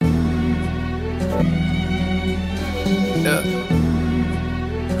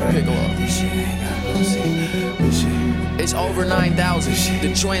It's over 9,000.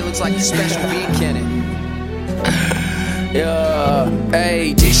 The joint looks like a special beat cannon. Yeah,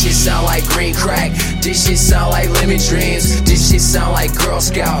 hey, this shit sound like green crack. This shit sound like lemon dreams. This shit sound like Girl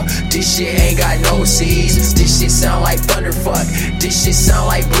Scout. This shit ain't got no seeds. This shit sound like thunderfuck. This shit sound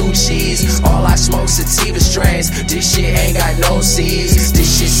like blue cheese. All I smoke sativa strains. This shit ain't got no seeds.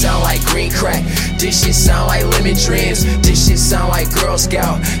 This shit sound like green crack. This shit sound like lemon dreams. This shit sound like Girl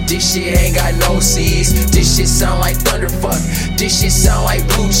Scout. This shit ain't got no seeds. This shit sound like thunderfuck. This shit sound like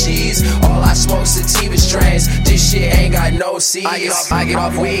blue cheese. All I smoke sativa strains. This shit ain't got no seeds. I get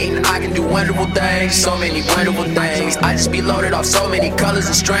off weed and I can do wonderful things. So many wonderful things. I just be loaded off so many colors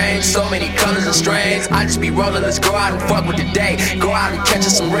and strains. So many colors and strains. I just be rolling, let's go out and fuck with the day. Go out and catch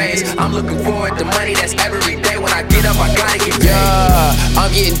us some rays. I'm looking forward to money, that's every day. When I get up, I gotta get paid. Yeah,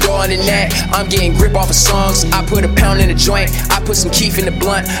 I'm getting dough on the net. I'm getting grip off of songs. I put a pound in the joint. I put some keef in the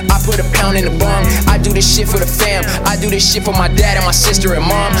blunt. I put a pound in the bong. I do this shit for the fam. I do this shit for my dad and my sister and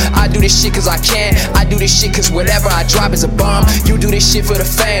mom. I do this shit cause I can. I do this shit cause whatever I drop is a bomb. You do this shit for the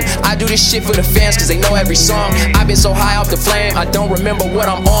fame. I do this shit for the fans cause they know every song. I've been so high off the flame, I don't remember what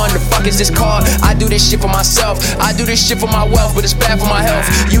I'm on. The fuck is this called? I do this shit for myself. I do this shit for my wealth, but it's bad for my health.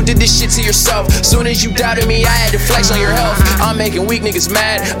 You did this shit to yourself. Soon as you doubted me, I had to flex on your health. I'm making weak niggas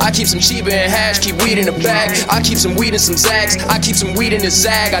mad. I keep some cheaper and hash, keep weed in the bag. I keep some weed and some zags. I keep some weed in the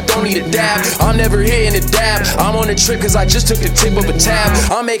zag. I don't need a dab. I'm never hitting a dab. I'm on the trip cause I just took the tip of a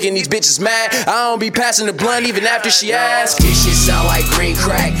tab. I'm making these bitches mad. I don't be passing the blunt even after she asks. This shit sound like green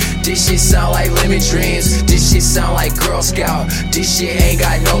crack. This shit sound like lemon dreams. This shit sound like Girl Scout. This shit ain't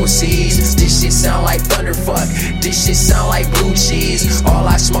got no seeds. This shit sound like thunderfuck. This shit sound like blue cheese. All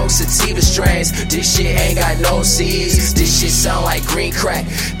I smoke sativa strains. This shit ain't got no seeds. This shit sound like green crack.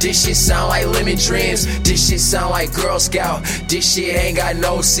 This shit sound like lemon dreams. This shit sound like Girl Scout. This shit ain't got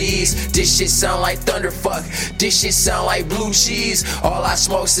no seeds. This shit sound like thunderfuck. This shit sound like blue cheese. All I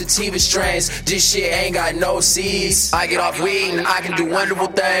smoke sativa strains. This shit ain't got no seeds. I get off weed and I can do wonderful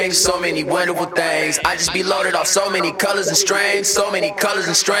things. So many wonderful things. I just be loaded off so many colors and strains. So many colors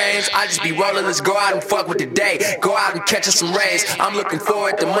and strains. I just be rolling, let's go out and fuck with the day. Go out and catch us some rays. I'm looking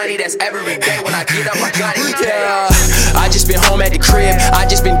forward to money, that's every day. When I get up, I gotta get paid. Yeah, I just been home at the crib. I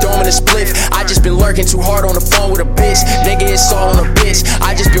just been doming a spliff. I just been lurking too hard on the phone with a bitch. Nigga, it's all on a bitch.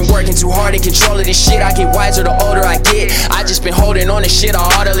 I just been working too hard in control of this shit. I get wiser the older I get. I just been holding on to shit. I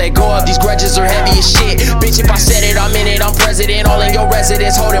ought to let go of. These grudges are heavy as shit. Bitch, if I said it, I'm in it. I'm president, all in your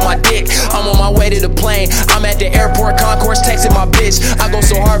residence, holding my dick. I'm on my way to the plane. I'm at the airport concourse texting my bitch. I go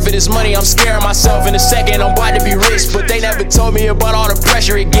so hard for this money, I'm scaring myself. In a second, I'm about to be rich, but they never told me about all the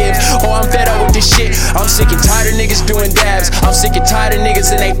pressure it gives. Oh, I'm fed up with this shit. I'm sick and tired of niggas doing dabs. I'm sick and tired of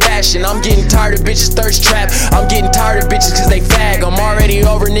niggas in they fashion. I'm getting tired of bitches thirst trap. I'm getting tired of bitches cause they fag. I'm already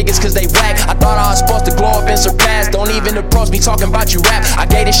over niggas cause they whack. I thought I was supposed to glow up and surpass. Don't even approach me talking about you rap. I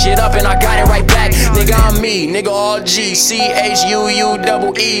gave this shit up and I got it right back. Nigga, I'm me. Nigga, all G.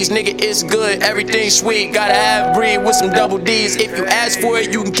 CHUU-double-E's. Nigga, it's good. Everything's sweet. Gotta have breed with some double D's. If you ask for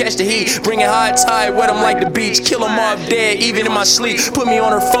it, you can catch the heat. Bring it high tide, wet 'em like the beach. Kill 'em off dead, even in my sleep. Put me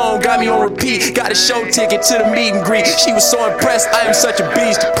on her phone, got me on repeat. Got a show ticket to the meet and greet. She was so impressed, I am such a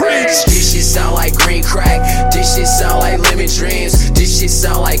beast. Preach. This shit sound like green crack. This shit sound like lemon dreams. This shit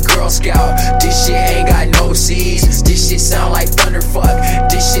sound like Girl Scout. This shit ain't got no seeds. This shit sound like thunderfuck.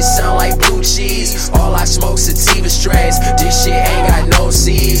 This shit sound like blue cheese. All I smoke sativa strains. This shit ain't got no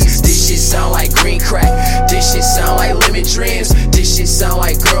seeds. This shit sound like green crack. This shit sound like lemon dreams. This shit sound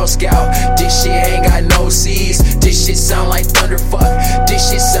like Girl Scout. This shit ain't got no seeds. This shit sound like thunderfuck. This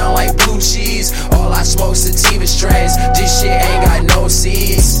shit sound like blue cheese. All I smoke sativa strains. This shit ain't got no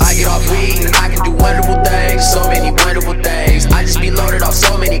seeds. I get off weed and I can do wonderful things. So many wonderful things. I just be loaded off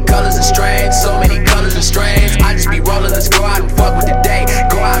so many colors and strains. So many